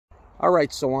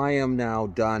Alright, so I am now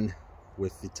done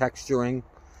with the texturing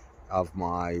of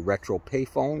my retro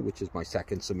payphone, which is my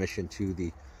second submission to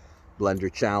the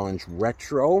Blender Challenge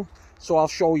Retro. So I'll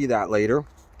show you that later,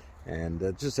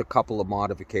 and just a couple of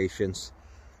modifications.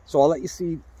 So I'll let you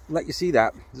see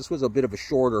that. This was a bit of a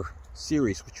shorter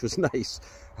series, which was nice.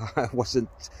 It wasn't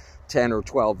 10 or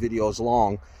 12 videos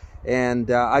long. And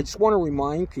I just want to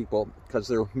remind people, because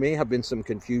there may have been some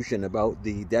confusion about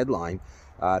the deadline.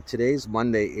 Today's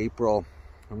Monday, April,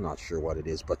 I'm not sure what it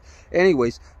is, but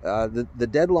anyways, the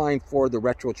deadline for the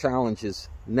Retro Challenge is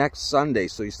next Sunday,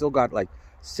 so you still got like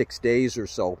 6 days or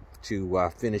so to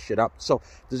finish it up. So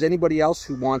if there's anybody else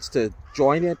who wants to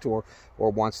join it or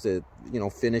wants to, you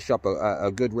know, finish up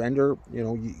a good render, you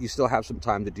know, you still have some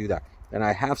time to do that. And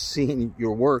I have seen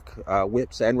your work,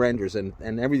 whips and renders, and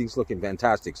everything's looking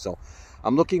fantastic. So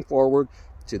I'm looking forward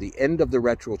to the end of the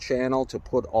Retro channel to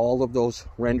put all of those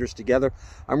renders together.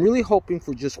 I'm really hoping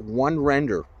for just one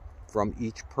render from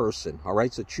each person. All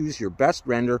right, so choose your best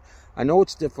render. I know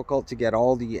it's difficult to get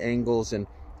all the angles and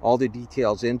all the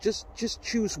details in. Just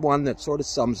choose one that sort of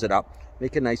sums it up.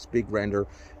 Make a nice big render,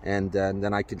 and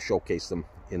then I can showcase them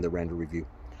in the render review.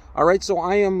 All right, so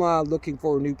I am looking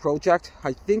for a new project.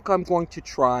 I think I'm going to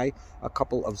try a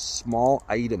couple of small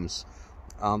items.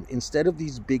 Instead of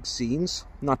these big scenes,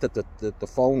 not that the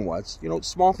phone was, you know,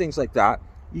 small things like that,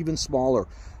 even smaller.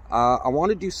 I want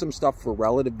to do some stuff for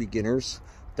relative beginners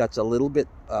that's a little bit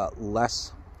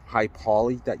less high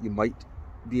poly that you might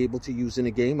be able to use in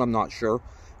a game. I'm not sure.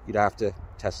 You'd have to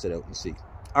test it out and see.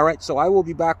 All right, so I will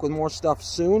be back with more stuff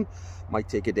soon. Might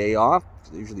take a day off.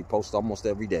 I usually post almost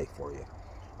every day for you.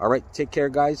 All right, take care,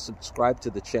 guys. Subscribe to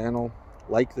the channel.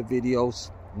 Like the videos.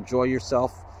 Enjoy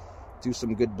yourself. Do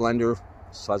some good Blender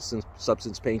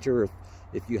Substance Painter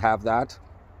if you have that.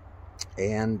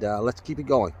 And let's keep it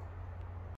going.